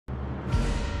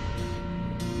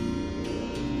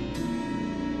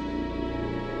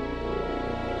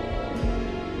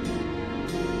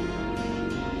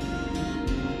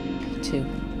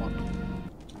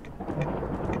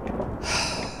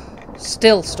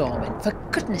still storming. For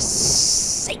goodness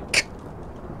sake.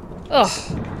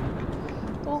 Ugh.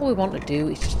 All we want to do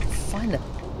is just find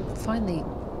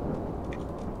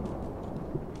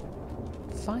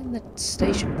the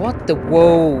station. What the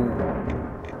whoa.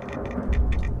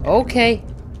 Okay.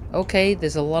 Okay,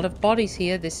 there's a lot of bodies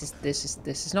here. This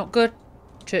is not good.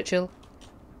 Churchill.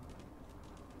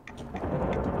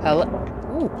 Hello.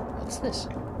 Ooh, what's this?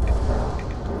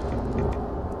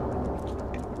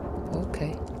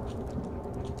 Okay.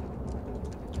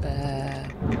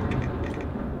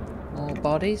 More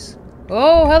bodies.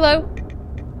 Oh, hello.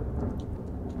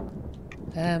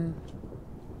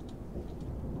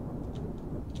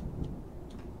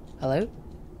 Hello?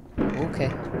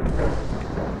 Okay.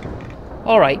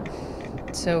 Alright.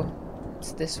 So,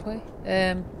 it's this way?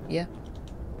 Yeah.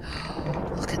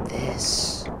 Look at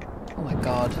this. Oh my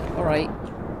god. Alright.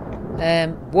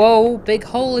 Whoa, big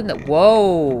hole in the...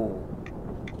 Whoa.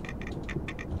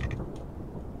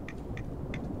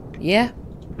 Yeah.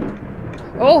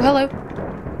 Oh, hello.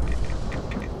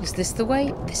 Is this the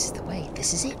way? This is the way.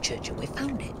 This is it, Churchill. We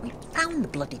found it. We found the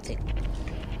bloody thing.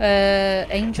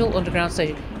 Angel Underground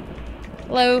Station.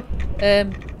 Hello.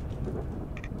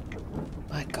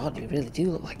 My god, you really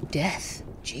do look like death.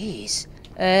 Jeez.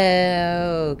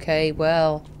 Okay,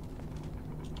 well.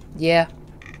 Yeah.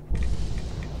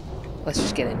 Let's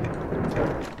just get in.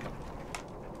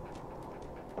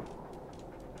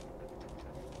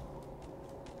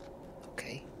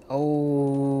 Okay.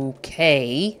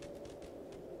 Okay.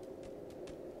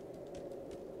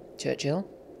 Churchill,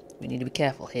 we need to be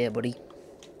careful here, buddy.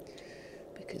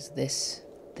 Because this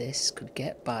could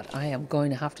get bad. I am going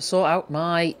to have to sort out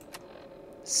my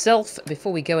self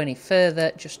before we go any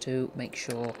further, just to make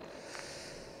sure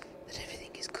that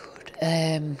everything is good.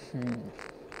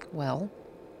 Well,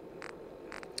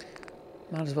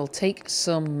 might as well take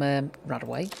some rad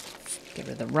away. Get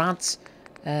rid of the rads.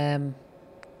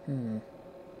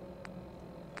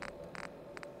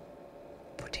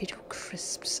 Potato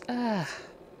crisps. Ah.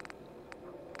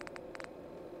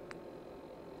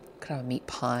 Could have a meat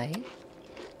pie.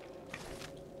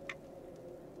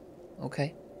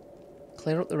 Okay.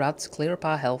 Clear up the rads, clear up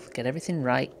our health, get everything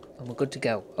right, and we're good to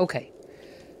go. Okay.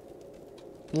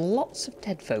 Lots of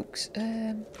dead folks.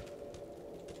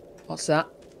 What's that?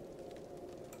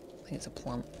 I think it's a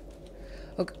plant.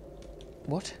 Okay.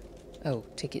 What? Oh,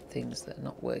 ticket things that are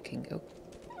not working. Oh.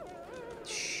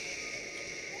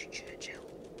 Shh, Churchill.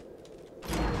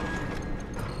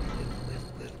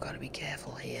 We've got to be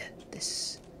careful here.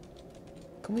 This...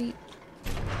 Can we...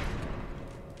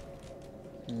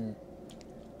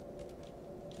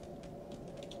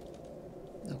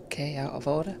 Okay, out of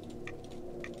order.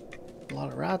 A lot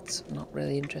of rads. I'm not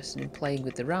really interested in playing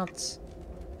with the rads.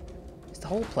 Is the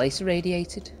whole place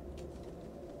irradiated?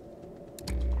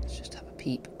 Let's just have a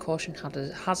peep. Caution,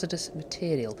 hazardous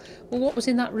material. Well, what was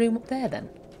in that room up there then?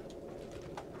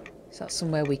 Is that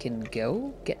somewhere we can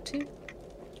go? Get to?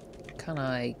 Can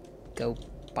I go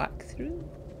back through?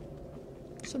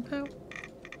 Somehow?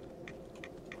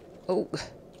 Oh.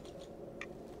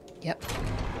 Yep.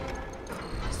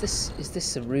 Is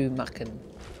this a room I can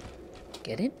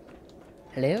get in?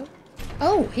 Hello?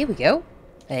 Oh, here we go.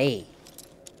 Hey.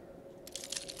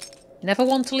 Never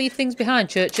want to leave things behind,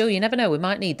 Churchill. You never know, we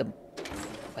might need them.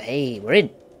 But hey, we're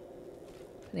in.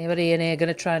 Anybody in here going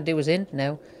to try and do us in?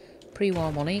 No.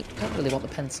 Pre-war money. Don't really want the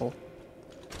pencil.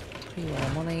 Pre-war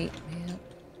money. Yeah.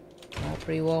 More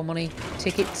pre-war money.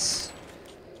 Tickets.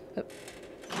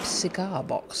 Cigar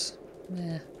box.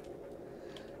 Yeah.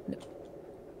 No.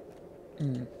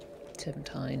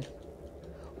 Turpentine.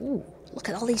 Ooh, look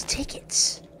at all these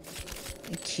tickets.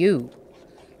 Thank you.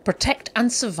 Protect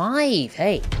and survive.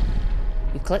 Hey.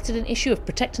 You've collected an issue of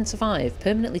Protect and Survive.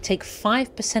 Permanently take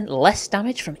 5% less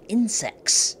damage from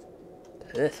insects.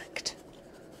 Perfect.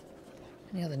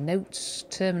 Any other notes?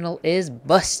 Terminal is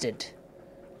busted.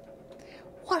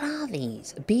 What are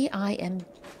these?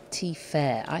 BIMT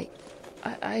Fair.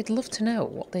 I'd love to know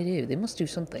what they do. They must do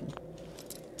something.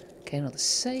 Okay, another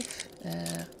safe.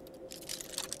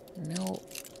 No,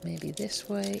 maybe this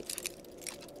way.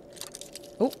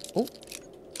 Oh, oh.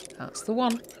 That's the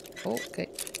one. Okay.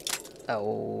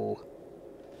 Oh.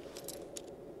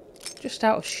 Just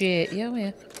out of sheer...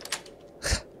 Yeah.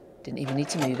 Didn't even need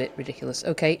to move it. Ridiculous.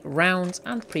 Okay, rounds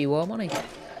and pre-war money.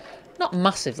 Not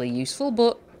massively useful,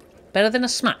 but better than a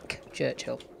smack,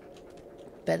 Churchill.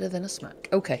 Better than a smack.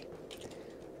 Okay.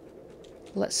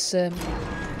 Let's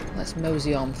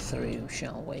mosey on through,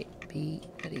 shall we? Be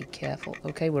very careful.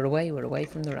 Okay, we're away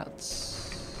from the rats.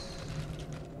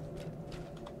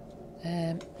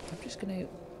 I'm just gonna...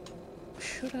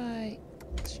 Should I...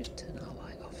 Let's just turn our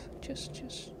light off.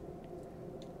 Just...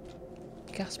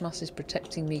 gas mask is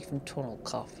protecting me from tunnel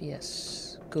cough.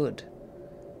 Yes, good.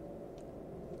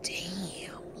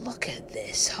 Damn, look at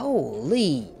this.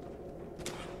 Holy.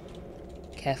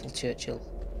 Careful, Churchill.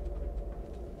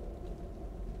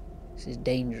 This is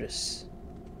dangerous.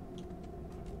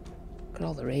 Look at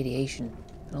all the radiation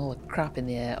and all the crap in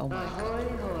the air. Oh my god. Ahoy,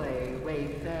 hoy,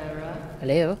 wayfarer.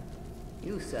 Hello?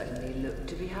 You certainly look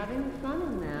to be having fun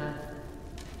in there.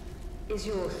 Is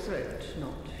your throat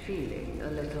not feeling a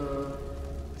little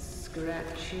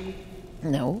scratchy?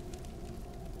 No.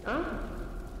 Ah,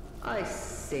 I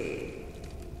see.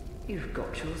 You've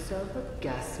got yourself a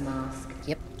gas mask.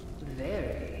 Yep.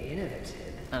 Very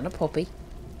innovative. And a puppy.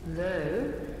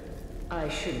 Though, I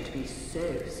shouldn't be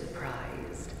so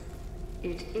surprised.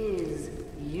 It is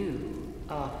you,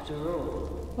 after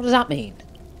all. What does that mean?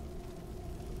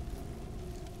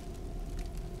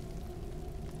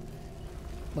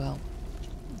 Well,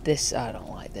 this, I don't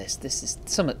like this. This is,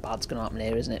 something bad's going to happen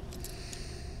here, isn't it?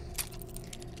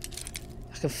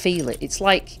 I can feel it. It's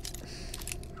like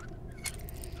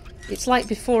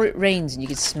before it rains and you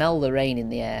can smell the rain in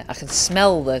the air. I can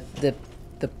smell the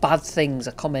bad things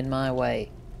are coming my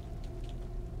way.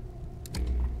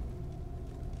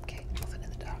 Okay, nothing in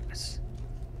the darkness.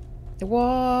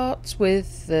 What's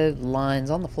with the lines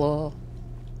on the floor?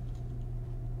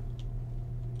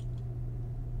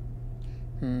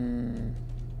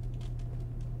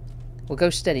 Well, go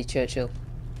steady, Churchill.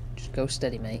 Just go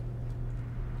steady, mate.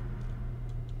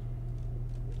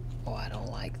 Oh, I don't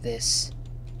like this.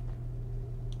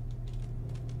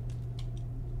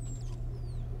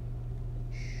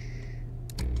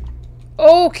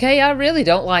 Okay, I really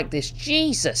don't like this.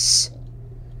 Jesus!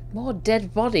 More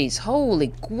dead bodies. Holy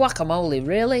guacamole,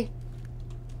 really?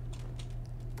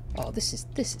 Oh, this is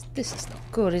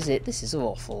not good, is it? This is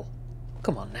awful.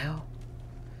 Come on now.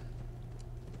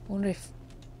 Wonder if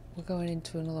we're going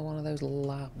into another one of those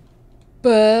labs.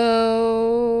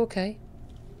 Okay.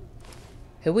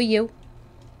 Who are you?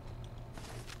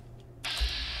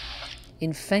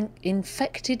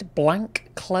 Infected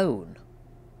blank clone.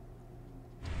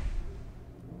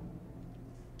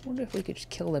 Wonder if we could just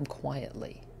kill them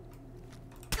quietly.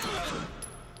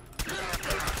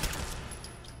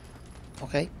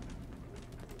 Okay.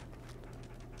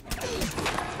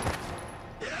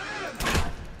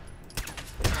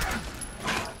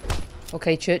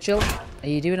 Okay, Churchill. Are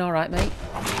you doing alright, mate?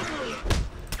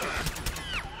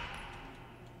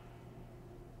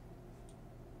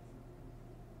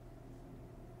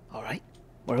 Alright.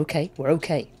 We're okay. We're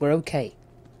okay. We're okay.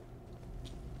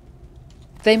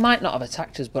 They might not have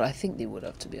attacked us, but I think they would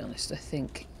have, to be honest. I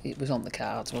think it was on the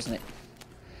cards, wasn't it?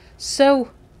 So,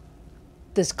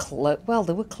 there's well,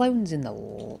 there were clones in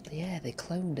the... Yeah, they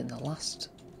cloned in the last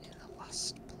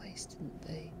place, didn't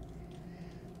they?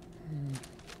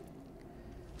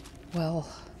 Well,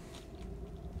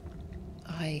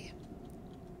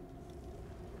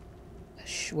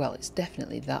 well, it's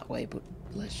definitely that way, but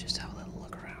let's just have a little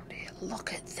look around here.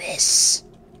 Look at this!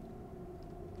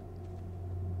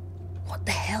 What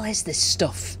the hell is this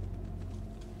stuff?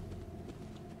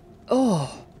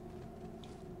 Oh!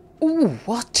 Ooh,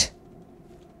 what?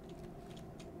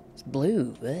 It's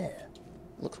blue. Ugh.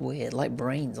 Looks weird, like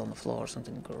brains on the floor or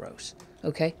something gross.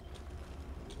 Okay.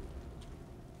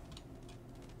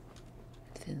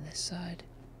 Anything this side?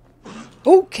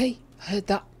 Okay, I heard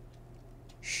that.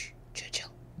 Shh,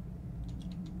 Churchill.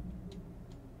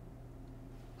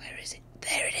 Where is it?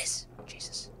 There it is.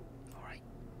 Jesus. Alright.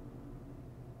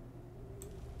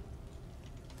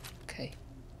 Okay.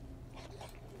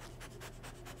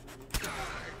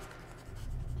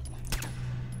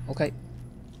 Okay.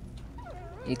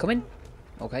 You coming?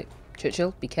 Okay.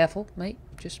 Churchill, be careful, mate.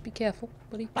 Just be careful,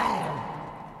 buddy.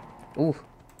 Ooh.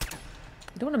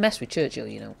 You don't want to mess with Churchill,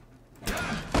 you know. There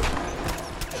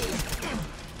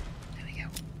we go.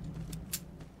 I'm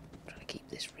trying to keep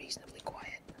this reasonably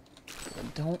quiet. I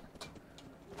don't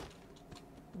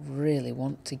really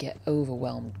want to get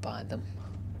overwhelmed by them.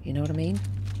 You know what I mean?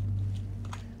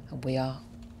 And we are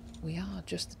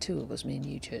just the two of us, me and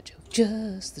you, Churchill.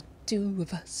 Just the two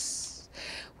of us.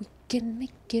 We can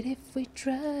make it if we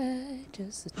try.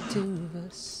 Just the two of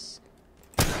us.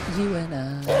 You and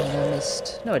I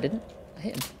missed. No, I didn't. I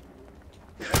hit him.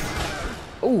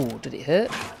 Oh, did it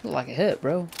hurt? Looked like it hurt,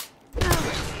 bro.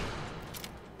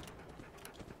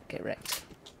 Get wrecked.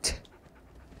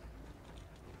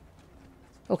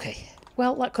 Okay.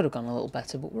 Well, that could have gone a little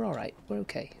better, but we're alright. We're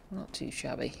okay. We're not too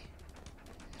shabby.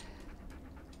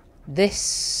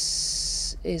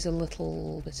 This is a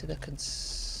little bit of a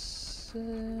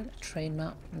concern. Train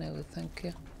map. No, thank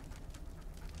you.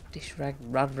 Dish rag,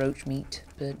 rad roach meat,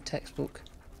 burnt textbook.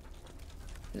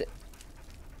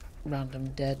 Random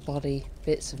dead body,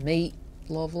 bits of meat.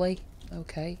 Lovely.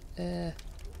 Okay.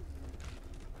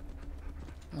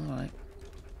 Alright.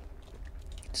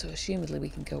 So assumedly we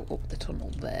can go up the tunnel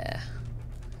there.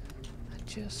 I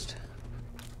just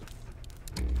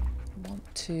want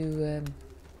to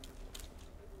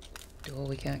door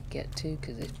we can't get to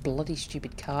because this bloody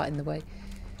stupid cart in the way.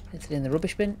 Anything in the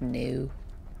rubbish bin? No.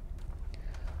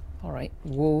 Alright.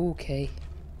 Whoa, okay.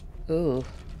 Oh.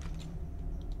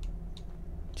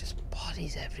 Just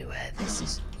bodies everywhere. This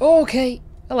is... Okay.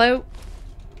 Hello.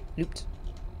 Oops.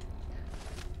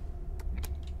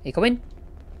 You coming?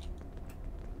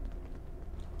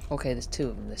 Okay, there's two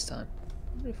of them this time.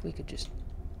 I wonder if we could just...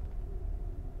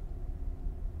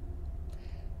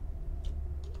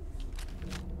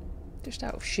 Just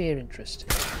out of sheer interest.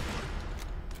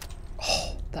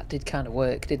 Oh, that did kind of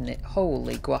work, didn't it?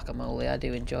 Holy guacamole, I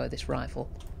do enjoy this rifle.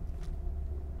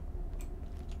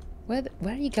 Where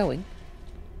are you going?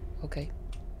 Okay.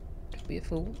 Don't be a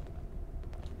fool.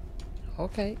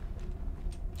 Okay.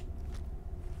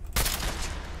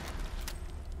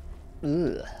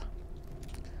 Ugh.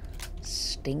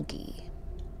 Stinky.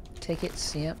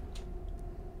 Tickets, yep.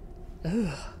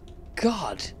 Ugh.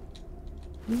 God.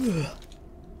 Ugh.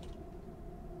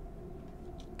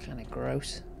 Kind of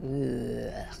gross.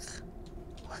 Ugh.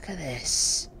 Look at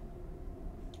this.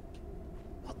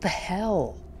 What the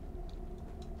hell?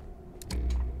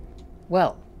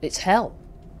 Well, it's hell.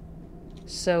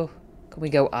 So, can we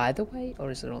go either way, or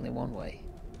is there only one way?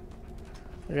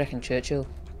 What do you reckon, Churchill?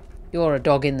 You're a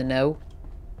dog in the know.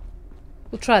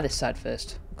 We'll try this side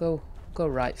first. Go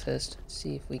right first.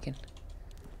 See if we can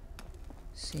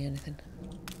see anything.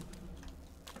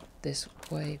 This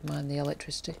way, mind the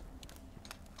electricity.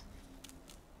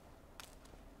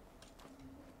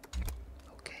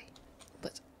 Okay.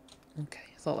 Okay,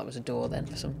 I thought that was a door then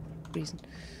for some reason.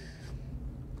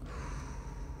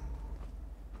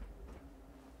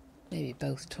 Maybe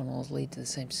both tunnels lead to the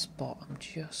same spot. I'm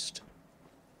just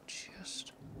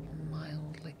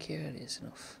mildly curious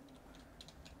enough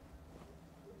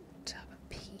to have a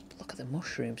peep. Look at the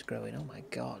mushrooms growing. Oh my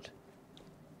god.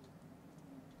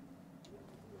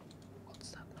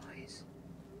 What's that noise?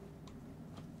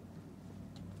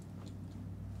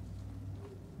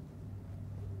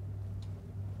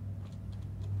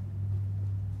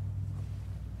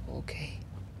 Okay.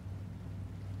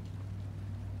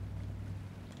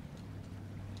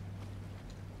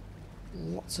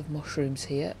 Lots of mushrooms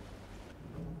here.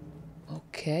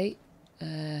 Okay.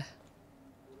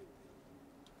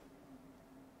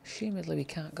 Assumedly we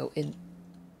can't go in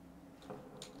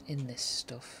this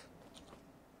stuff.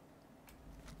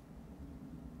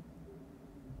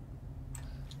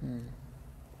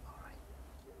 Alright.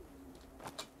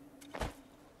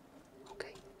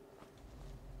 Okay.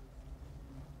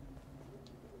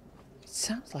 It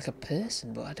sounds like a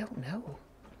person, but I don't know.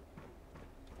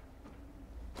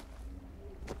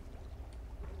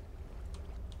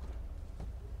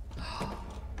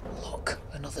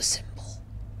 Another symbol.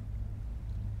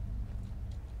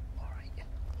 Alright,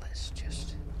 let's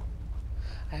just...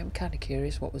 I am kind of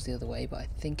curious what was the other way, but I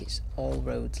think it's all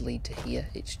roads lead to here.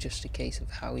 It's just a case of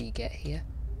how you get here.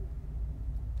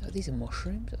 Oh, these are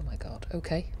mushrooms? Oh my god.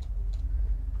 Okay.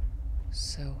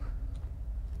 So,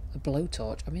 a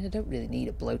blowtorch. I mean, I don't really need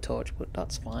a blowtorch, but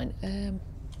that's fine.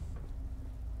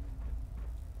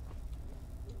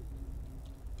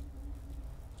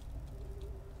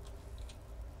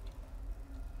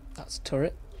 That's a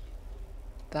turret.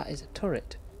 That is a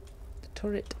turret. The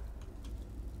turret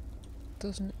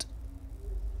doesn't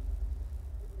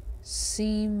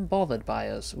seem bothered by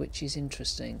us, which is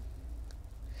interesting.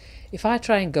 If I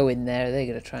try and go in there, they're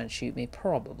going to try and shoot me,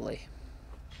 probably.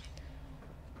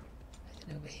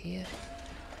 Anything over here?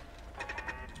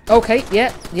 Okay,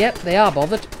 yep, they are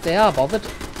bothered. They are bothered.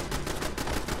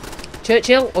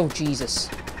 Churchill? Oh, Jesus.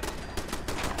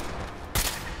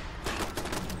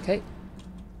 Okay.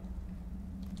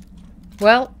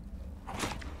 Well,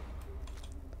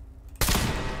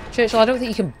 Churchill, I don't think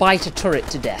you can bite a turret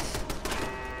to death.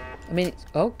 I mean, it's,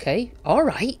 okay,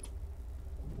 alright.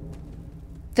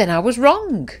 Then I was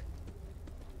wrong.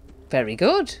 Very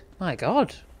good. My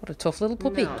God, what a tough little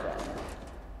puppy. Now then,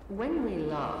 when we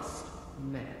last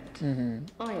met,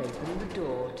 I opened the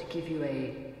door to give you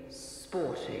a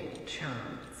sporting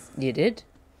chance. You did?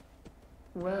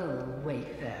 Well,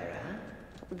 Wayfarer,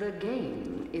 the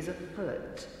game is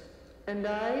afoot. And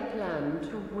I plan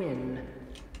to win,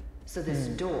 so this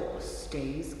door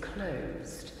stays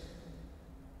closed.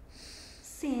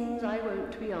 Seems I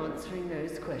won't be answering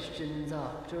those questions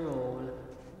after all.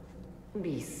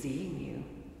 Be seeing you.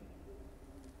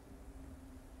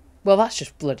 Well, that's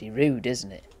just bloody rude,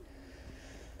 isn't it?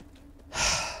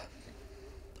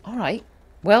 Alright.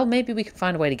 Well, maybe we can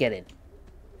find a way to get in.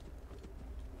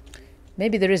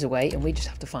 Maybe there is a way and we just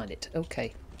have to find it.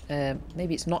 Okay.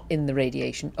 Maybe it's not in the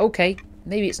radiation. Okay.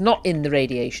 Maybe it's not in the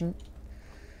radiation.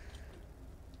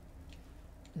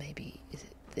 Maybe... is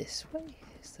it this way?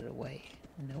 Is there a way?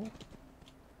 No.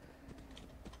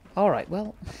 Alright,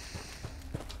 well...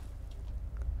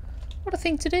 what a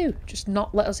thing to do. Just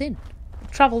not let us in. We've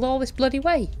travelled all this bloody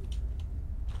way.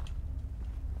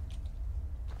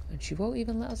 And she won't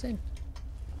even let us in.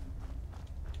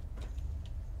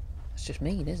 That's just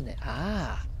mean, isn't it?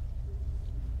 Ah!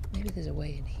 Maybe there's a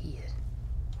way in here.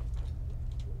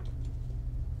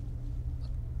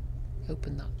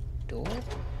 Open that door.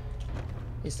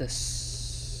 Is there...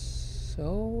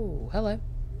 so... hello.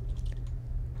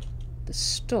 There's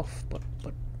stuff, but...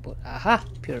 aha!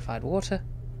 Purified water.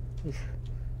 Oof.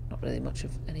 Not really much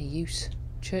of any use.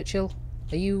 Churchill,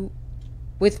 are you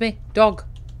with me? Dog?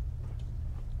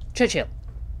 Churchill,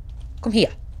 come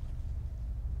here.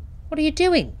 What are you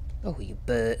doing? Oh, you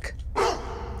Burke.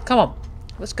 Come on,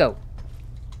 let's go.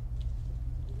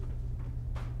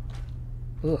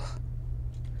 Ugh.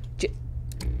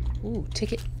 Ooh,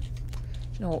 ticket. Do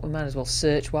you know what? We might as well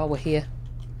search while we're here.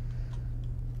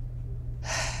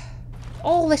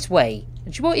 All this way,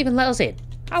 and she won't even let us in.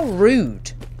 How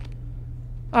rude.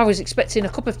 I was expecting a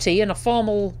cup of tea and a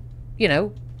formal, you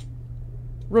know,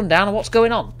 rundown of what's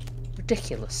going on.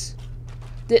 Ridiculous.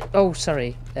 Oh,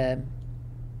 sorry,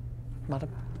 madam.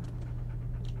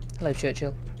 Hello,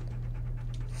 Churchill.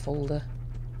 Folder.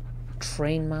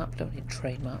 Train map. Don't need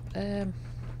train map.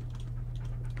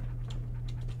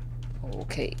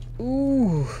 Okay.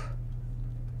 Ooh.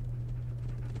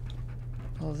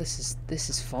 Oh, this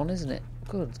is fun, isn't it?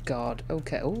 Good God.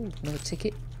 Okay. Oh, another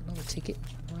ticket. Another ticket.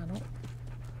 Why not?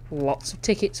 Lots of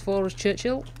tickets for us,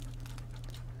 Churchill.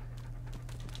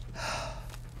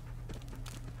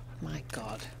 My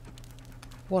God.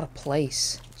 What a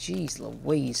place. Jeez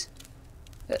Louise.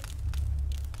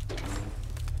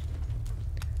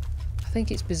 I think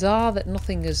it's bizarre that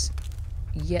nothing has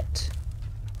yet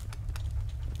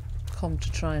come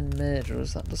to try and murder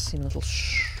us. That does seem a little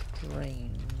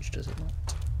strange, does it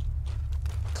not?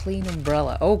 Clean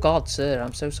umbrella. Oh God, sir,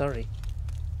 I'm so sorry.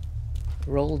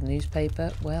 Rolled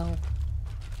newspaper. Well,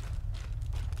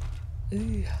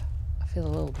 ooh, I feel a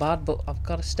little bad, but I've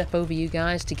got to step over you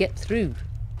guys to get through.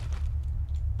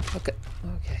 Okay.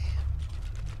 Okay.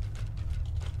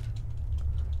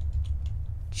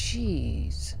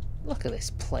 Jeez. Look at this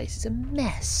place. It's a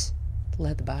mess.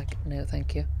 Leather bag. No,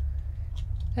 thank you.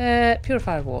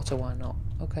 Purified water, why not?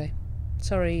 Okay.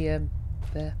 Sorry,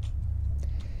 there.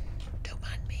 Don't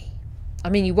mind me. I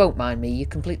mean, you won't mind me. You're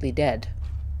completely dead.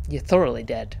 You're thoroughly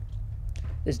dead.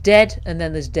 There's dead, and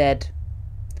then there's dead.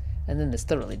 And then there's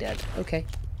thoroughly dead. Okay.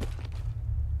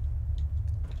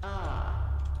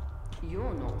 Ah,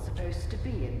 you're not supposed to be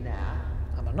in there.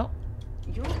 Am I not?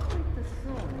 You're quite the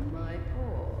thorn in my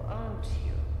paw, aren't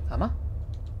you? Am I?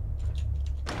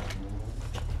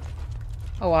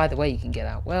 Oh, either way you can get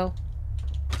out. Well.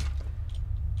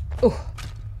 Oh.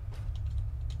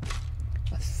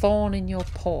 A thorn in your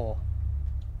paw.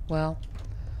 Well,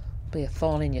 be a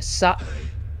thorn in your sack.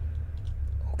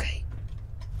 Okay.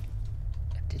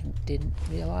 I didn't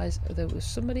realise there was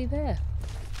somebody there.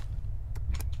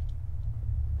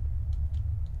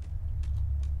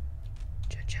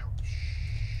 Churchill.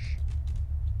 Shh.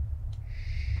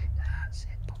 That's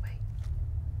it, puppy.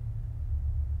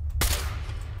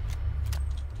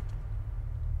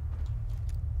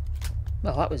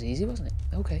 Well, that was easy, wasn't it?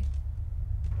 Okay.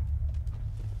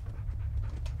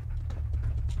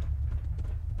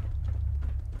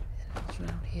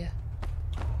 Around here.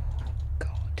 Oh,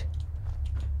 God.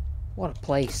 What a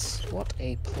place. What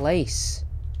a place.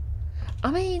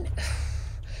 I mean,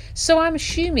 so I'm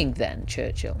assuming then,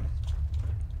 Churchill,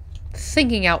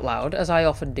 thinking out loud, as I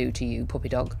often do to you, puppy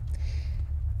dog.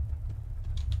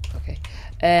 Okay.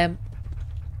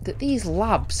 That these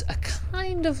labs are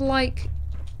kind of like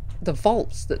the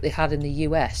vaults that they had in the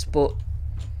US, but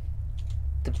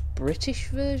the British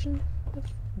version of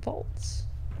vaults.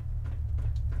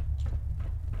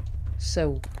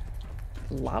 So,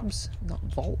 labs, not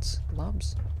vaults,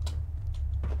 labs.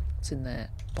 What's in there?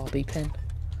 Bobby pin.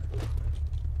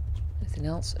 Anything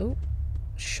else? Oh,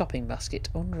 shopping basket.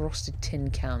 Unrusted tin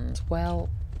cans. Well,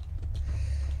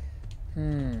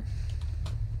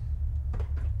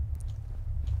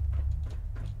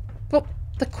 But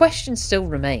the question still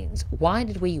remains, why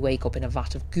did we wake up in a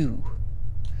vat of goo?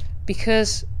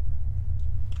 Because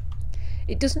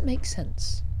it doesn't make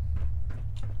sense.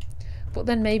 But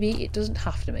then maybe it doesn't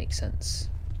have to make sense.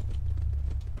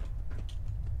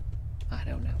 I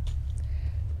don't know.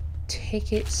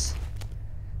 Tickets.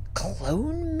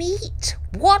 clone meat?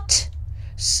 What?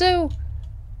 So,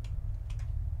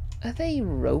 are they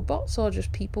robots or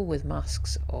just people with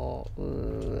masks? Or,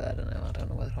 I don't know. I don't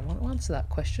know whether I want to answer that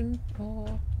question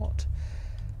or what.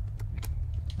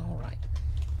 Alright.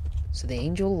 So the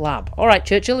Angel Lab. Alright,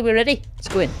 Churchill, are we ready? Let's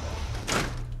go in.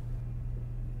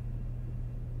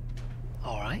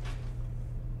 Alright.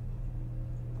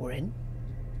 We're in.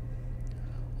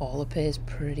 All appears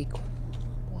pretty quiet.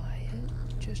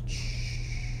 Just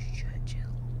shh,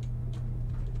 Churchill.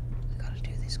 We gotta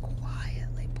do this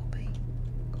quietly, puppy.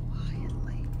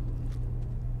 Quietly.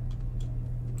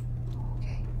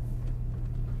 Okay.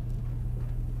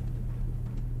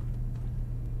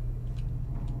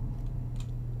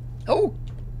 Oh!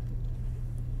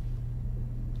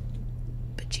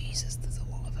 But Jesus, there's a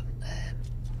lot of them.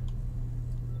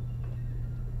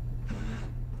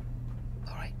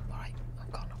 Alright. I'm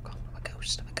gone. I'm a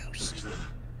ghost.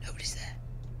 Nobody's there.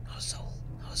 Not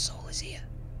a soul is here.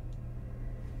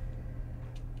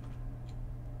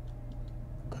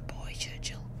 Good boy,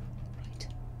 Churchill. Right.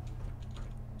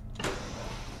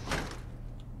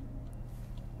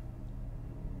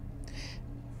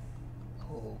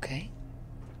 Okay.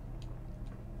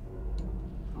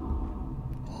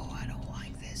 Oh, I don't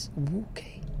like this.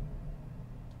 Okay.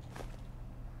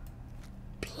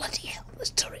 Bloody hell, there's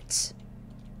turrets.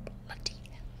 Bloody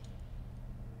hell.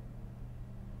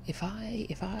 If I...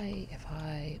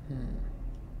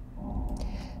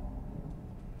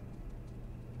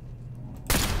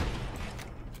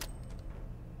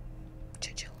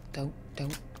 Churchill, don't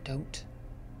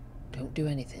do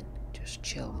anything. Just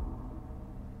chill.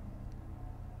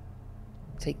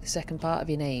 Take the second part of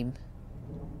your name,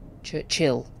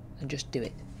 Churchill, and just do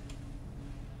it.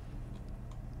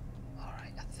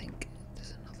 Alright, I think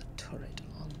there's another turret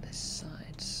on this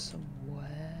side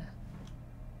somewhere.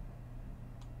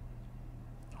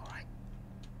 Alright.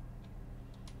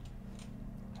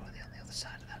 Or are they on the other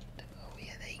side of that? Oh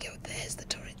yeah, there you go. There's the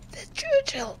turret. There's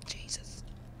Churchill! Jesus.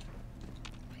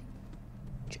 Right.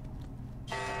 Can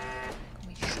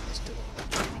we shut this door?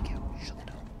 There we go. Shut the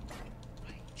door.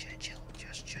 Right, Churchill.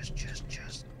 Just.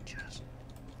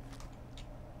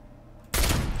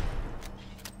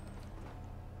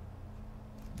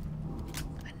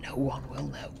 And no one will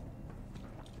know.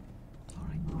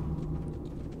 Alright.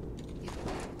 Yep.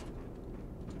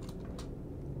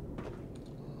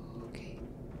 Okay.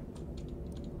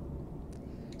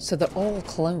 So they're all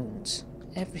clones.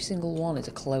 Every single one is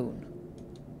a clone.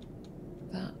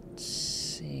 That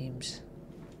seems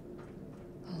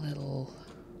a little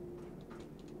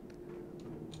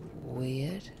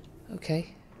weird.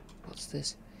 Okay, what's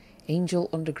this? Angel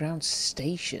Underground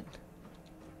Station.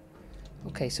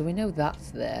 Okay, so we know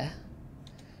that's there,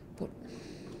 but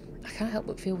I can't help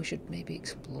but feel we should maybe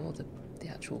explore the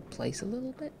actual place a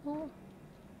little bit more.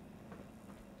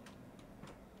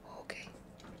 Okay.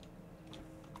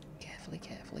 Carefully,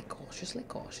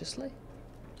 cautiously.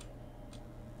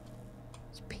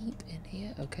 Let's peep in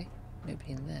here. Okay,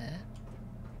 nobody in there.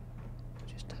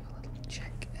 Just have a little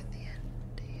check at the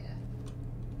end here.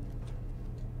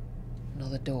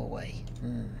 Another doorway.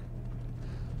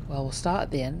 Well, we'll start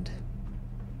at the end.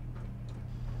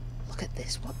 Look at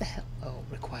this. What the hell? Oh,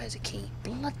 requires a key.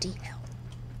 Bloody hell.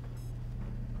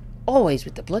 Always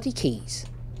with the bloody keys.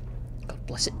 God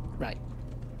bless it. Right.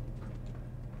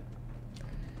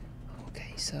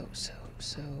 Okay, so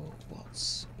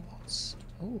what's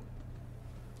oh,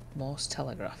 Morse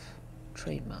telegraph.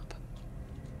 Train map.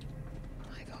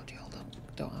 My God, y'all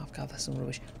don't half gather some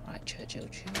rubbish. Right, Churchill,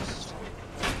 just...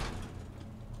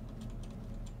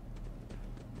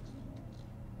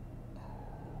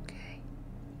 Okay.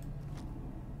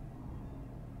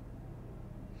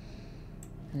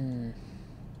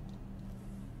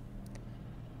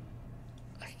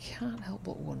 I can't help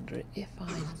but wonder if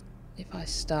I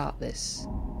start this.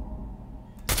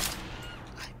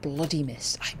 I bloody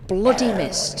missed.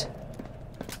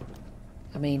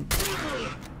 I mean...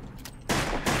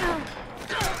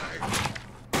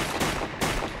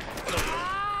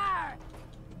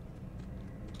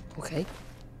 Okay.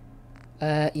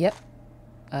 Yep.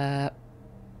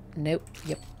 Nope.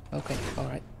 Yep. Okay. All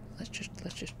right. Let's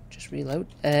just reload.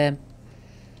 I'm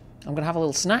gonna have a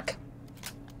little snack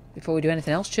before we do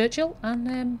anything else, Churchill,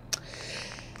 and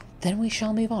then we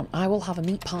shall move on. I will have a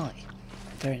meat pie.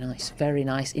 Very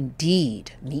nice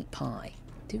indeed. Meat pie.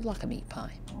 Do like a meat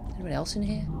pie. Anyone else in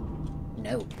here?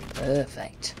 No.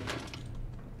 Perfect.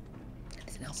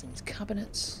 Anything else in these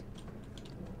cabinets?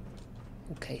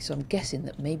 Okay, so I'm guessing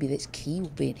that maybe this key will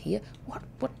be in here. What?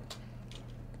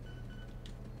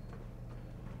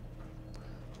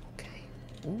 Okay.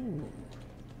 Ooh.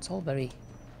 It's all very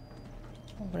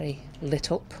All very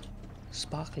lit up,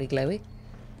 sparkly glowy.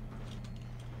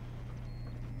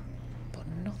 But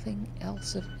nothing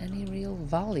else of any real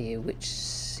value, which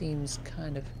seems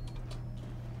kind of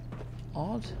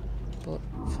odd, but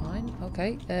fine.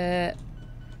 Okay.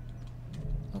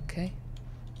 Okay.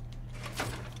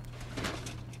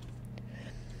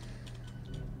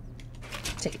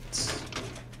 Tickets.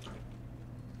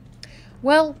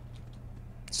 Well,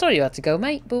 sorry you had to go,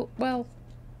 mate, but, well,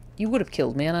 you would have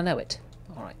killed me and I know it.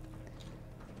 Alright.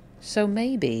 So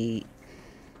maybe...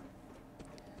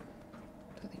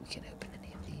 I don't think we can open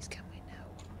any of these, can we now?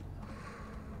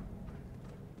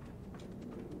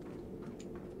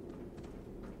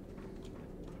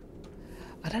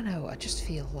 I don't know, I just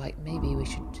feel like maybe we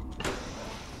should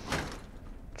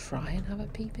try and have a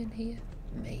peep in here.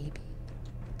 Maybe.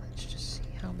 Let's just see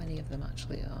how many of them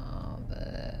actually are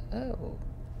there. Oh.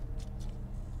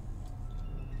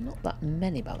 Not that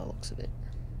many by the looks of it.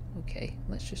 Okay,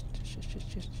 let's just.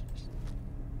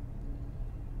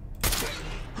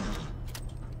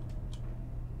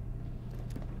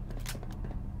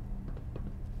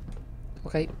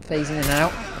 Okay, phasing in and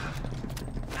out.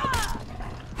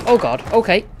 Oh god,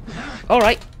 okay.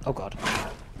 Alright. Oh god.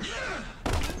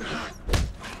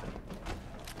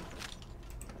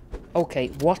 Okay,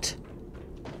 what?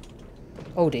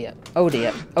 Oh dear. Oh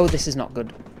dear. Oh, this is not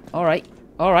good. Alright.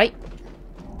 Alright.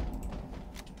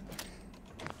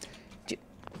 Do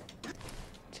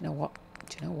you know what?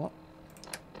 Do you know what?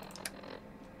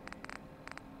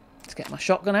 Let's get my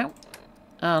shotgun out.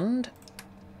 And...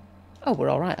 oh,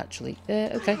 we're alright, actually.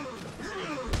 Okay.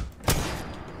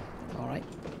 Alright.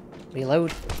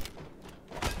 Reload.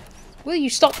 Will you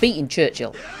stop beating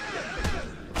Churchill?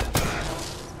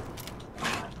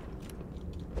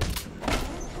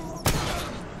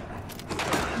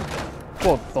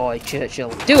 Good boy,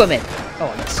 Churchill. Do him in!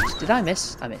 Oh, I missed. Did I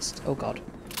miss? I missed. Oh, God.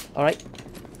 Alright.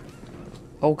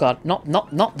 Oh, God.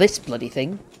 Not this bloody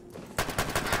thing.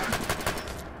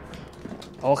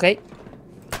 Okay.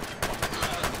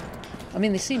 I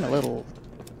mean, they seem a little...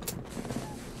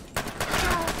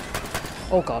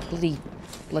 oh, God.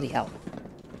 Bloody hell.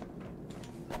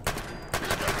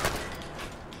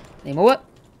 Any more?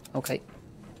 Okay.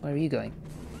 Where are you going?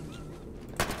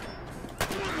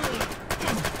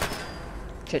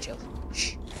 Churchill.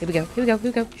 Shh. Here we go. Here we go.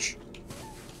 Here we go. Shh.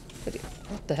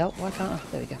 What the hell? Why can't I?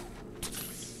 There we go.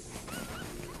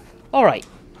 Alright.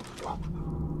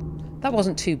 That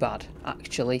wasn't too bad,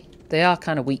 actually. They are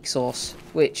kind of weak sauce,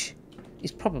 which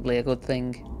is probably a good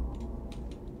thing.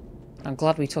 I'm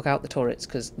glad we took out the turrets,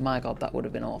 because, my god, that would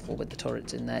have been awful with the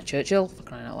turrets in there. Churchill, for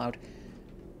crying out loud.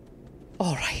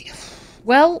 Alright.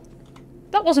 Well,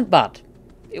 that wasn't bad.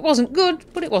 It wasn't good,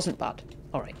 but it wasn't bad.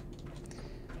 Alright.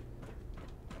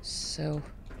 So,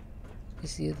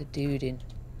 is the other dude in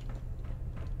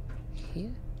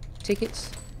here?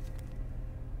 Tickets?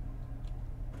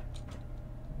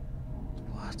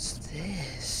 What's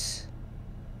this?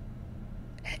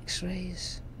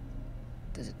 X-rays?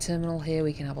 There's a terminal here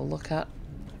we can have a look at.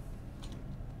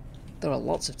 There are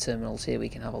lots of terminals here we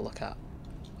can have a look at.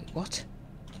 Wait, what?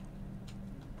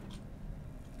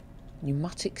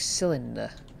 Pneumatic cylinder.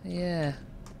 Yeah.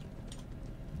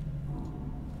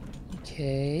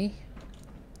 Okay.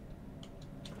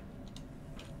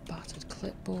 Battered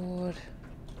clipboard.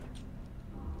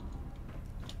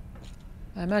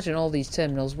 I imagine all these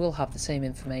terminals will have the same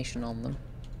information on them.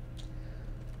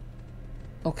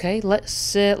 Okay,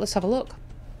 let's have a look.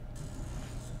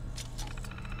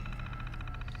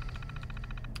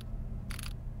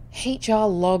 HR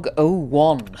log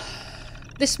 01.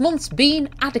 This month's been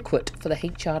adequate for the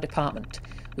HR department.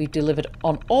 We've delivered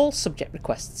on all subject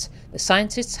requests. The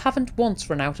scientists haven't once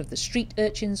run out of the street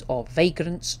urchins or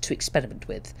vagrants to experiment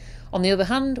with. On the other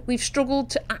hand, we've struggled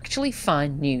to actually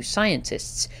find new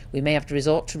scientists. We may have to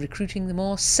resort to recruiting the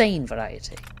more sane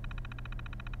variety.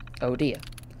 Oh dear.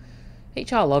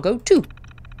 HR log 02.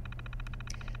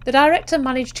 The director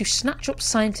managed to snatch up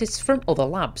scientists from other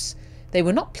labs. They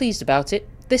were not pleased about it.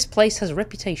 This place has a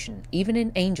reputation, even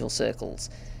in angel circles.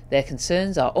 Their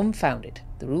concerns are unfounded.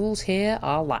 The rules here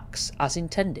are lax, as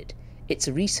intended. It's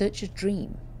a researcher's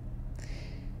dream.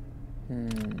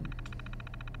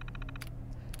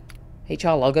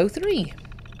 HR log 03.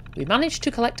 We managed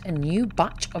to collect a new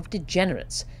batch of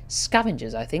degenerates.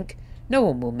 Scavengers, I think. No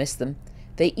one will miss them.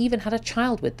 They even had a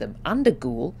child with them, and a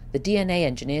ghoul. The DNA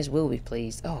engineers will be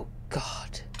pleased. Oh,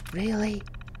 God. Really?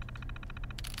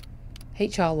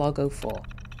 HR log 04.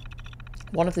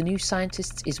 One of the new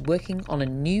scientists is working on a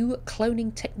new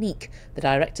cloning technique. The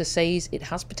director says it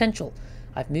has potential.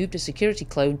 I've moved a security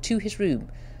clone to his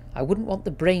room. I wouldn't want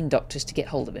the brain doctors to get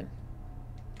hold of him.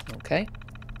 Okay.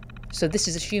 So this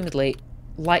is assumedly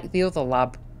like the other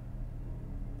lab,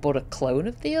 but a clone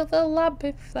of the other lab,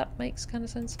 if that makes kind of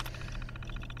sense.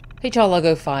 HR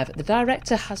Logo 5. The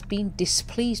director has been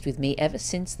displeased with me ever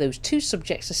since those two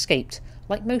subjects escaped.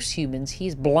 Like most humans, he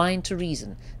is blind to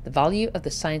reason. The value of the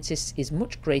scientists is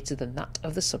much greater than that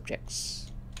of the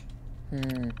subjects.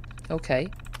 Okay.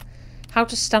 How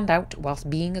to stand out whilst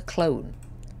being a clone.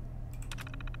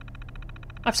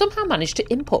 I've somehow managed to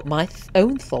input my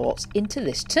own thoughts into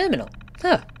this terminal.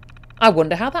 Huh. I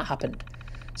wonder how that happened.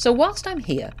 So whilst I'm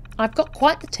here, I've got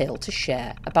quite the tale to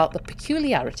share about the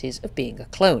peculiarities of being a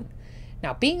clone.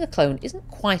 Now, being a clone isn't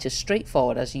quite as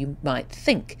straightforward as you might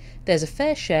think. There's a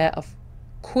fair share of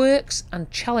quirks and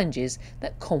challenges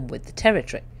that come with the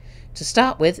territory. To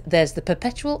start with, there's the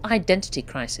perpetual identity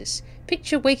crisis.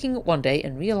 Picture waking up one day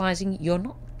and realising you're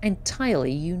not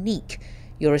entirely unique.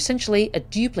 You're essentially a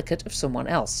duplicate of someone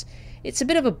else. It's a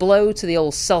bit of a blow to the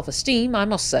old self-esteem, I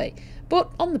must say. But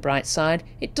on the bright side,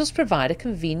 it does provide a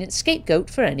convenient scapegoat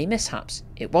for any mishaps.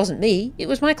 It wasn't me, it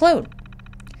was my clone.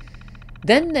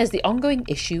 Then there's the ongoing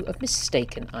issue of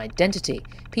mistaken identity.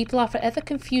 People are forever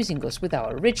confusing us with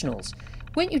our originals.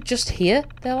 Weren't you just here,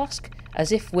 they'll ask,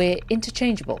 as if we're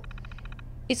interchangeable.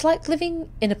 It's like living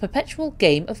in a perpetual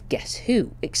game of Guess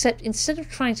Who, except instead of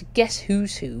trying to guess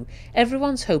who's who,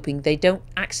 everyone's hoping they don't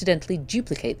accidentally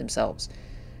duplicate themselves.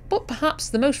 But perhaps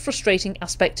the most frustrating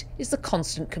aspect is the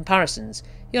constant comparisons.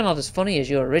 You're not as funny as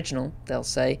your original, they'll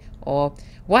say, or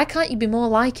why can't you be more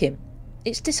like him?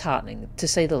 It's disheartening, to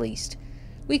say the least.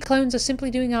 We clones are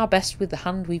simply doing our best with the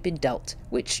hand we've been dealt,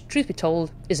 which, truth be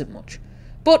told, isn't much.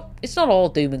 But it's not all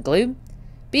doom and gloom.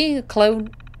 Being a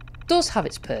clone does have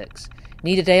its perks.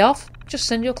 Need a day off? Just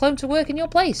send your clone to work in your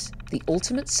place. The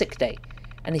ultimate sick day.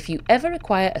 And if you ever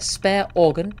require a spare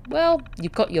organ, well,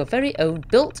 you've got your very own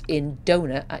built-in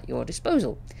donor at your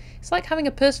disposal. It's like having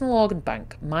a personal organ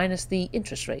bank, minus the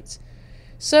interest rates.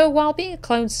 So while being a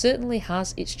clone certainly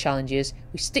has its challenges,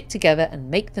 we stick together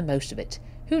and make the most of it.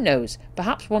 Who knows,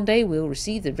 perhaps one day we'll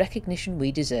receive the recognition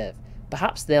we deserve.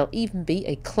 Perhaps there'll even be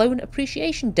a Clone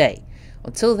Appreciation Day.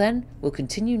 Until then, we'll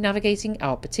continue navigating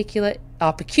our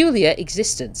peculiar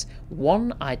existence,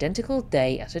 one identical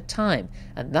day at a time.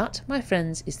 And that, my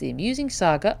friends, is the amusing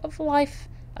saga of life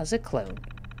as a clone.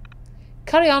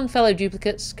 Carry on, fellow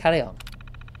duplicates, carry on.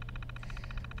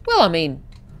 Well, I mean,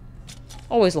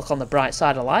 always look on the bright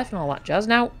side of life and all that jazz.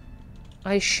 Now,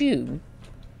 I assume...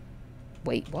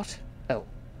 Wait, what? Oh,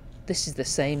 this is the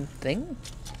same thing?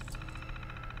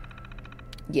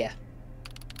 Yeah.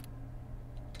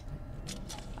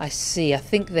 I see. I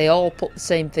think they all put the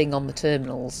same thing on the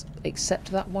terminals,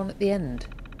 except that one at the end,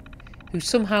 who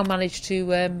somehow managed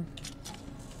to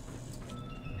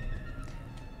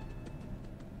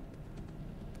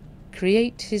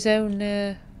create his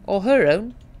own, or her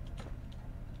own,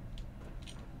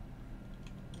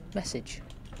 message.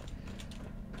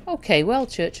 Okay, well,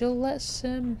 Churchill, let's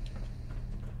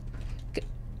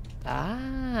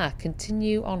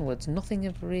continue onwards. Nothing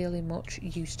of really much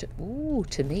use to... Ooh,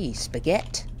 to me,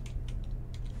 spaghetti.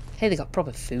 Hey, they got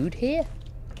proper food here?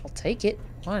 I'll take it.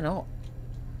 Why not?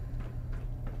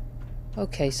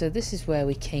 Okay, so this is where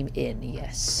we came in,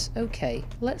 yes. Okay,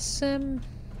 let's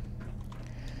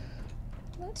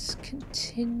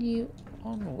continue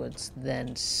onwards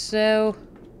then. So...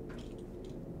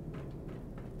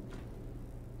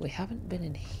 we haven't been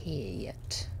in here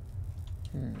yet.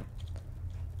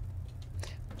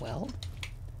 Well,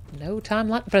 no time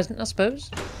like the present, I suppose.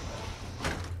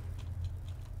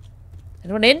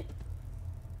 Anyone in?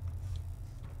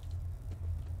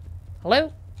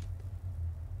 Hello?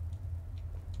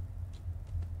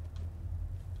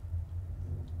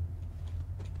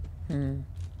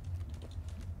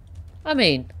 I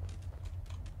mean,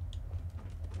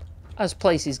 as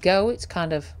places go, it's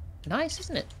kind of nice,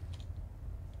 isn't it?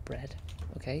 Bread.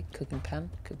 Okay, cooking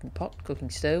pan, cooking pot, cooking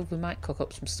stove. We might cook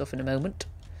up some stuff in a moment.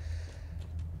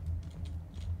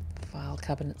 File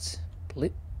cabinets.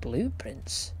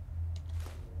 Blueprints.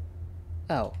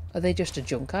 Oh, are they just a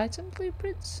junk item,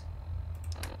 blueprints?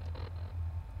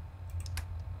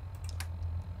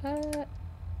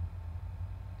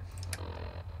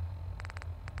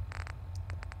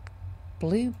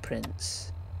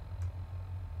 Blueprints.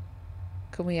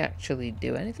 Can we actually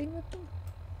do anything with them?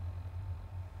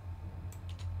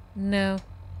 No,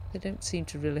 they don't seem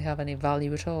to really have any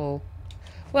value at all.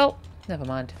 Well, never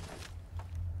mind.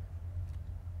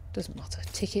 Doesn't matter.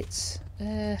 Tickets.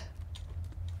 Oh,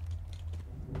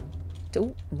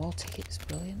 more tickets.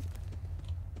 Brilliant.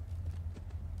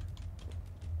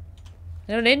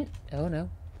 Anyone in? Oh no.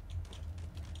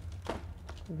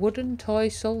 Wooden toy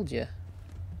soldier.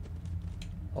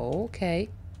 Okay.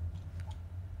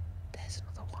 There's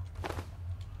another one.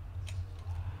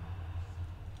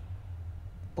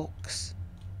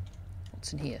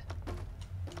 What's in here?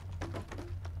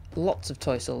 Lots of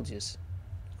toy soldiers.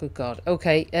 Good God.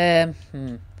 Okay,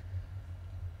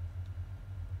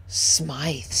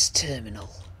 Smyth's terminal.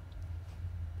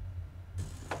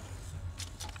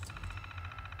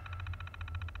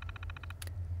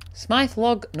 Smyth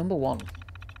log number 1.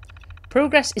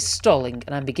 Progress is stalling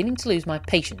and I'm beginning to lose my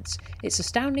patience. It's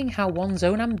astounding how one's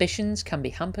own ambitions can be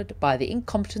hampered by the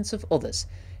incompetence of others.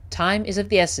 Time is of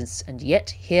the essence, and yet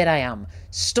here I am,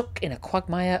 stuck in a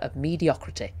quagmire of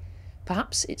mediocrity.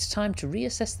 Perhaps it's time to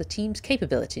reassess the team's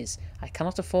capabilities. I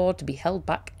cannot afford to be held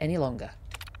back any longer.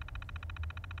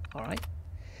 Alright.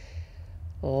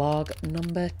 Log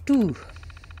number 2.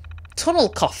 Tunnel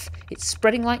cough. It's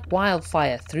spreading like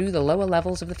wildfire through the lower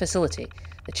levels of the facility.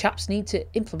 The chaps need to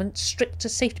implement stricter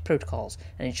safety protocols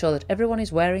and ensure that everyone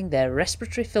is wearing their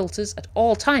respiratory filters at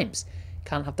all times.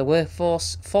 Can't have the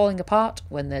workforce falling apart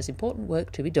when there's important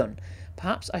work to be done.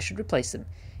 Perhaps I should replace them.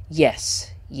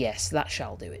 Yes, that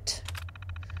shall do it.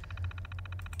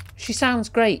 She sounds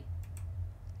great.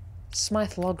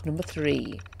 Smyth log number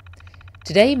 3.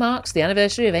 Today marks the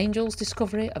anniversary of Angel's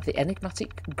discovery of the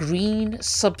enigmatic green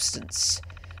substance.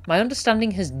 My understanding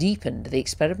has deepened, the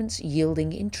experiments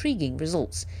yielding intriguing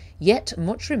results. Yet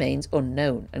much remains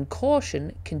unknown, and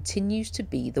caution continues to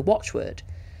be the watchword.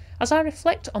 As I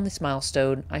reflect on this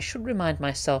milestone, I should remind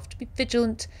myself to be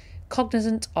vigilant,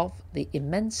 cognizant of the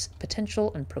immense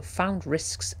potential and profound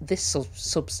risks this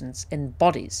substance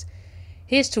embodies.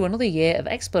 Here's to another year of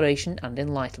exploration and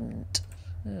enlightenment.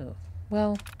 Oh,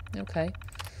 well, okay.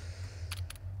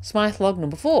 Smyth log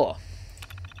number 4.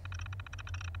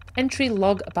 Entry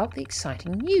log about the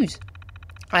exciting news.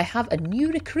 I have a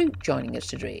new recruit joining us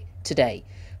today.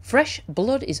 Fresh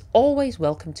blood is always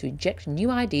welcome to inject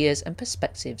new ideas and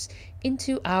perspectives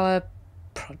into our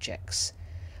projects.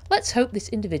 Let's hope this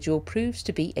individual proves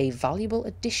to be a valuable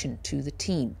addition to the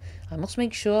team. I must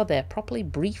make sure they're properly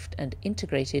briefed and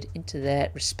integrated into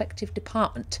their respective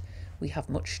department. We have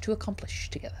much to accomplish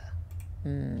together.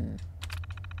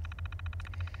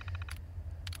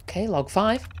 Okay, log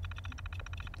 5.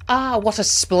 Ah, what a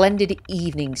splendid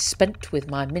evening spent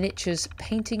with my miniatures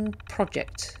painting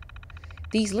project.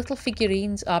 These little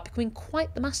figurines are becoming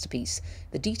quite the masterpiece.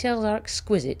 The details are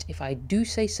exquisite, if I do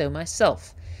say so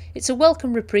myself. It's a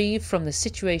welcome reprieve from the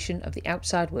situation of the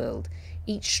outside world.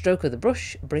 Each stroke of the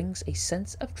brush brings a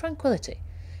sense of tranquillity.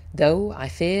 Though I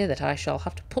fear that I shall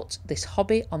have to put this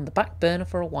hobby on the back burner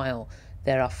for a while.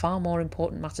 There are far more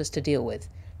important matters to deal with.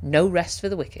 No rest for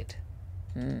the wicked.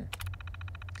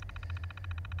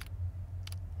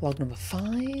 Log number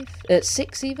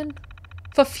 6 even.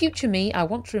 For future me, I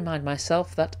want to remind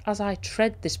myself that as I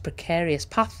tread this precarious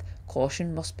path,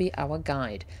 caution must be our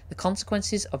guide. The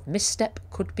consequences of misstep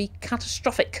could be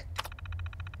catastrophic.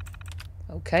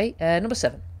 Okay, number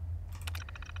 7.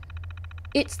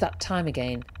 It's that time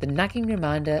again, the nagging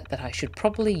reminder that I should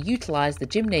probably utilise the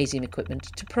gymnasium equipment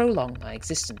to prolong my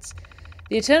existence.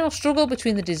 The eternal struggle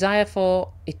between the desire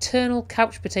for eternal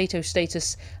couch potato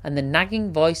status and the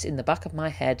nagging voice in the back of my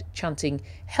head chanting,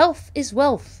 "Health is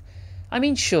wealth." I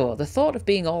mean, sure, the thought of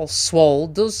being all swole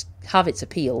does have its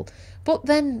appeal, but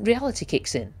then reality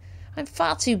kicks in. I'm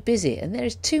far too busy and there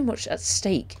is too much at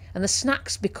stake, and the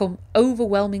snacks become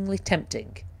overwhelmingly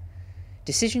tempting.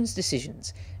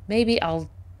 Decisions. Maybe I'll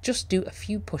just do a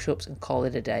few push-ups and call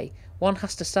it a day. One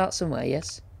has to start somewhere,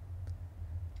 yes?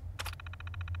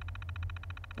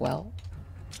 Well,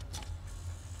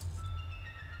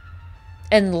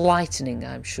 enlightening,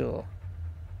 I'm sure.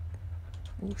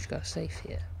 Oh, she's got a safe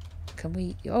here. Can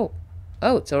we... Oh,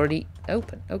 it's already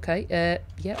open. Okay,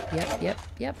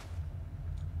 yep.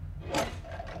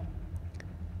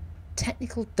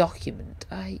 Technical document.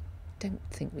 I don't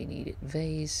think we need it.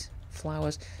 Vase,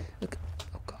 flowers. Look.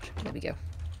 Oh, God. There we go.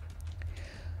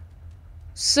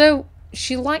 So,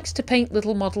 she likes to paint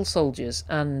little model soldiers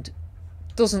and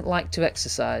doesn't like to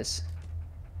exercise.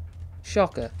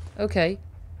 Shocker. Okay.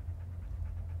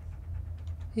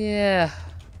 Yeah.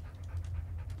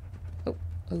 Oh,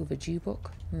 overdue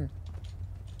book.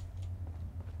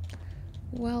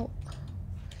 Well,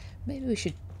 maybe we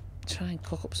should try and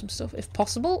cook up some stuff if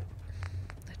possible.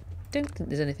 I don't think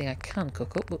there's anything I can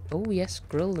cook up, but oh yes,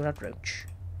 grilled red roach.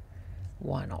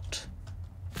 Why not?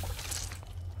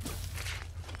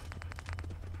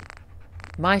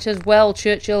 Might as well,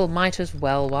 Churchill, might as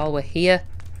well while we're here.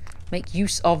 Make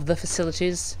use of the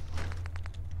facilities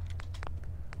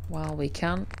while we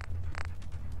can.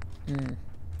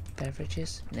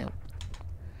 Beverages? No.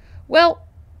 Well,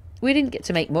 we didn't get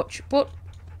to make much, but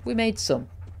we made some.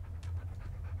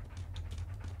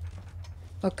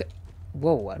 Okay.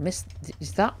 Whoa, I missed...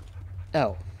 Is that...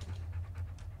 Oh.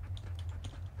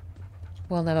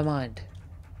 Well, never mind.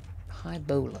 High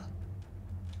bowler.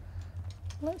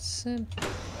 Let's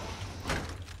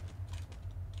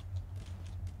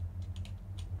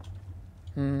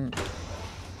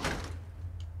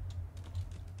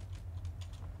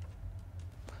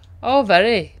Oh,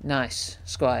 very nice,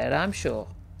 Squire, I'm sure.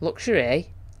 Luxury, eh?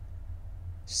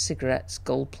 Cigarettes,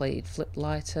 gold-plated flip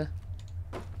lighter.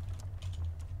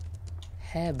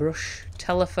 Hairbrush,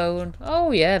 telephone.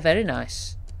 Oh, yeah, very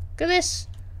nice. Look at this.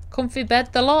 Comfy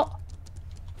bed, the lot.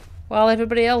 While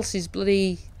everybody else is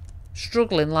bloody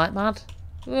struggling like mad.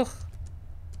 Ugh.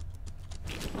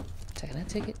 Taking our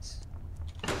tickets.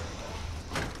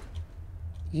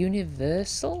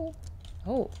 Universal?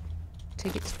 Oh.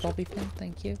 Tickets, bobby pin,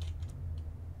 thank you.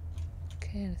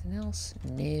 Okay, anything else?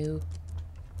 No.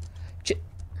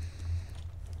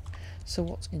 So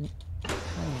what's in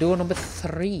door number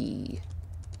 3?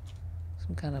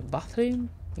 Some kind of bathroom?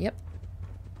 Yep.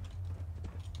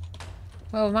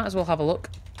 Well, we might as well have a look.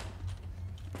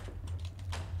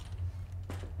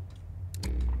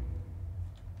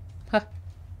 Huh.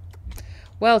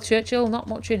 Well, Churchill, not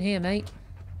much in here, mate.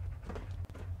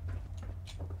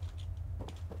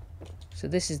 So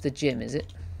this is the gym, is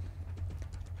it?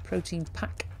 Protein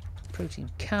pack, protein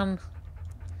can,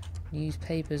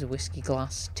 newspapers, a whiskey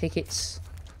glass, tickets,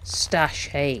 stash,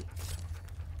 hey.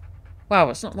 Wow,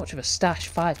 it's not much of a stash,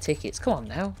 5 tickets, come on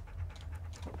now.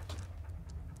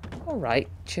 Alright,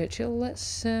 Churchill,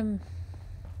 let's,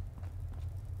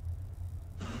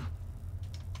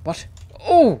 What?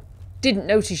 Oh! Didn't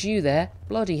notice you there.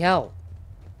 Bloody hell.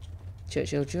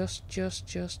 Churchill, just.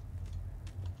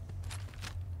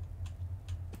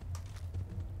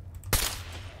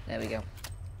 There we go.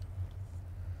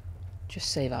 Just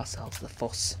save ourselves the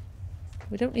fuss.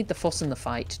 We don't need the fuss in the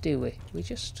fight, do we? We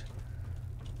just...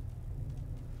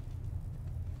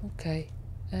 Okay.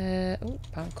 Oh,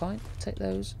 pound coin. Take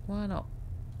those. Why not?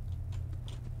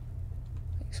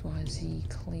 XYZ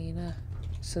cleaner.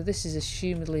 So this is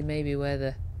assumedly maybe where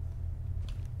they...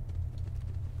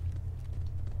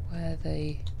 I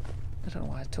don't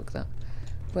know why I took that.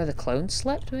 Where the clones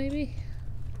slept, maybe?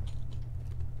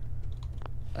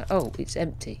 Oh, it's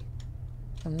empty.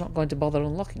 I'm not going to bother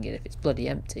unlocking it if it's bloody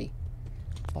empty.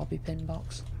 Bobby pin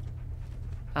box.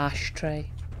 Ashtray.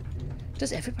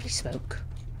 Does everybody smoke?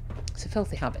 It's a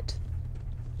filthy habit.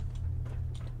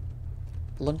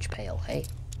 Lunch pail, hey?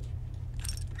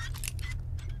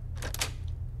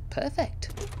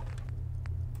 Perfect.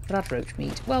 Rad roach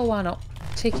meat. Well, why not?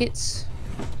 Tickets.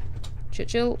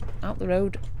 Churchill, out the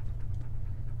road.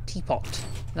 Teapot.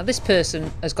 Now this person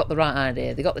has got the right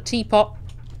idea. They got the teapot.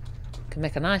 Can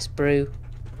make a nice brew.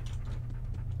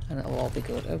 And it'll all be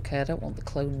good. Okay, I don't want the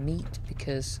clone meat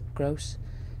because gross.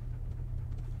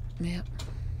 Yeah.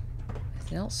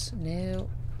 Anything else? No.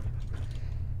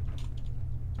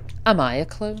 Am I a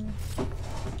clone?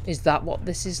 Is that what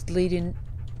this is leading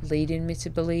me to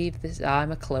believe?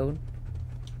 I'm a clone.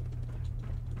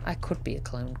 I could be a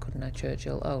clone, couldn't I,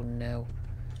 Churchill? Oh no.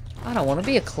 I don't want to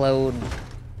be a clone.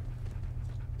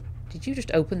 Did you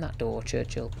just open that door,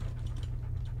 Churchill?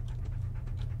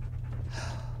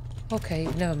 Okay,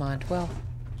 never mind. Well,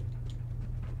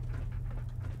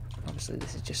 obviously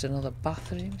this is just another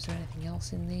bathroom. Is there anything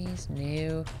else in these?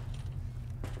 No.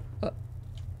 But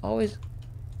always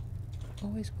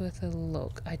worth a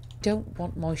look. I don't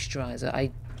want moisturiser.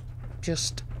 I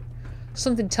just...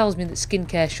 Something tells me that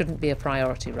skincare shouldn't be a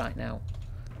priority right now.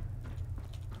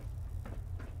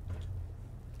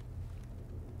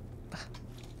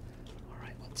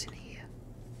 Alright, what's in here?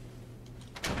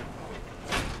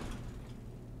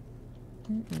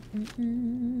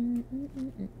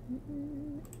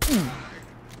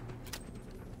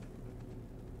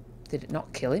 Did it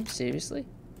not kill him? Seriously?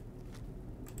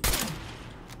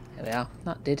 There we are.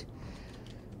 That did.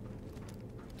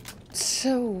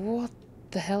 So, what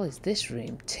the hell is this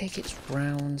room? Tickets,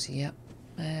 rounds, yep.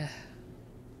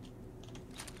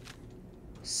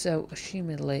 So,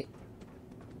 assumedly,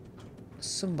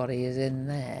 somebody is in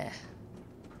there.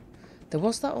 There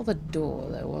was that other door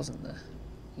though, wasn't there?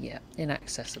 Yeah,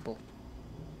 inaccessible.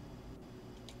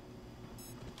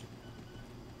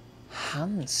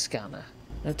 Hand scanner.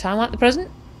 No time like the present?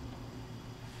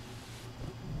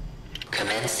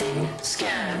 Commencing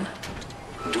scan.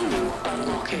 Door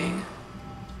unlocking.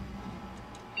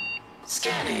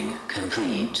 Scanning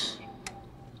complete.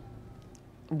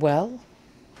 Well.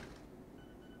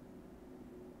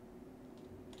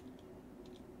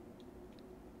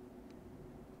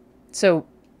 So,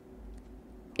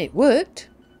 it worked.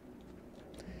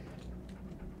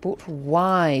 But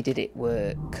why did it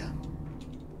work?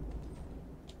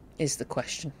 Is the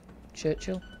question,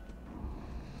 Churchill.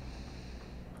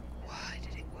 Why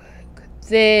did it work?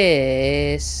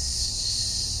 This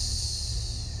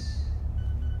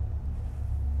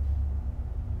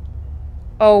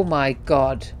Oh my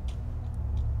god.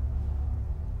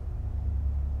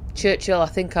 Churchill, I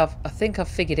think I've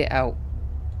figured it out.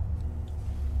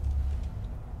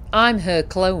 I'm her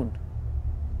clone.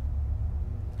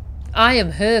 I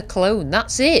am her clone.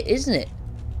 That's it, isn't it?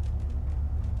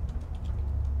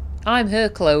 I'm her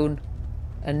clone,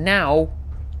 and now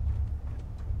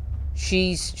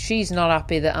she's not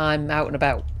happy that I'm out and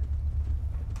about.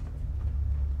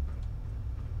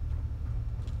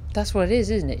 That's what it is,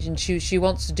 isn't it? And she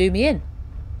wants to do me in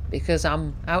because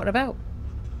I'm out and about.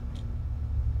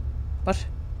 What?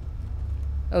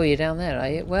 Oh, you're down there, are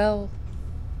you? Well,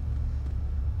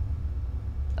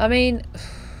 I mean,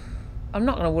 I'm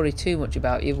not going to worry too much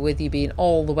about you with you being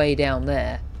all the way down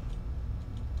there.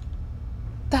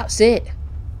 That's it.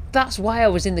 That's why I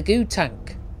was in the goo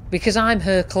tank. Because I'm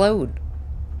her clone.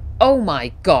 Oh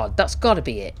my god, that's got to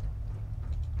be it.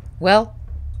 Well.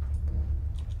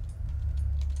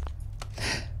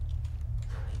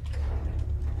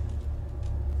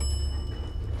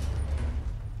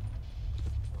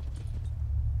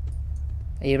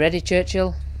 Are you ready,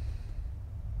 Churchill?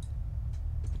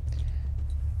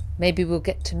 Maybe we'll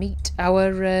get to meet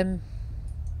our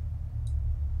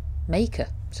maker,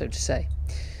 so to say.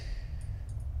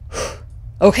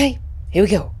 Okay, here we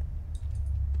go.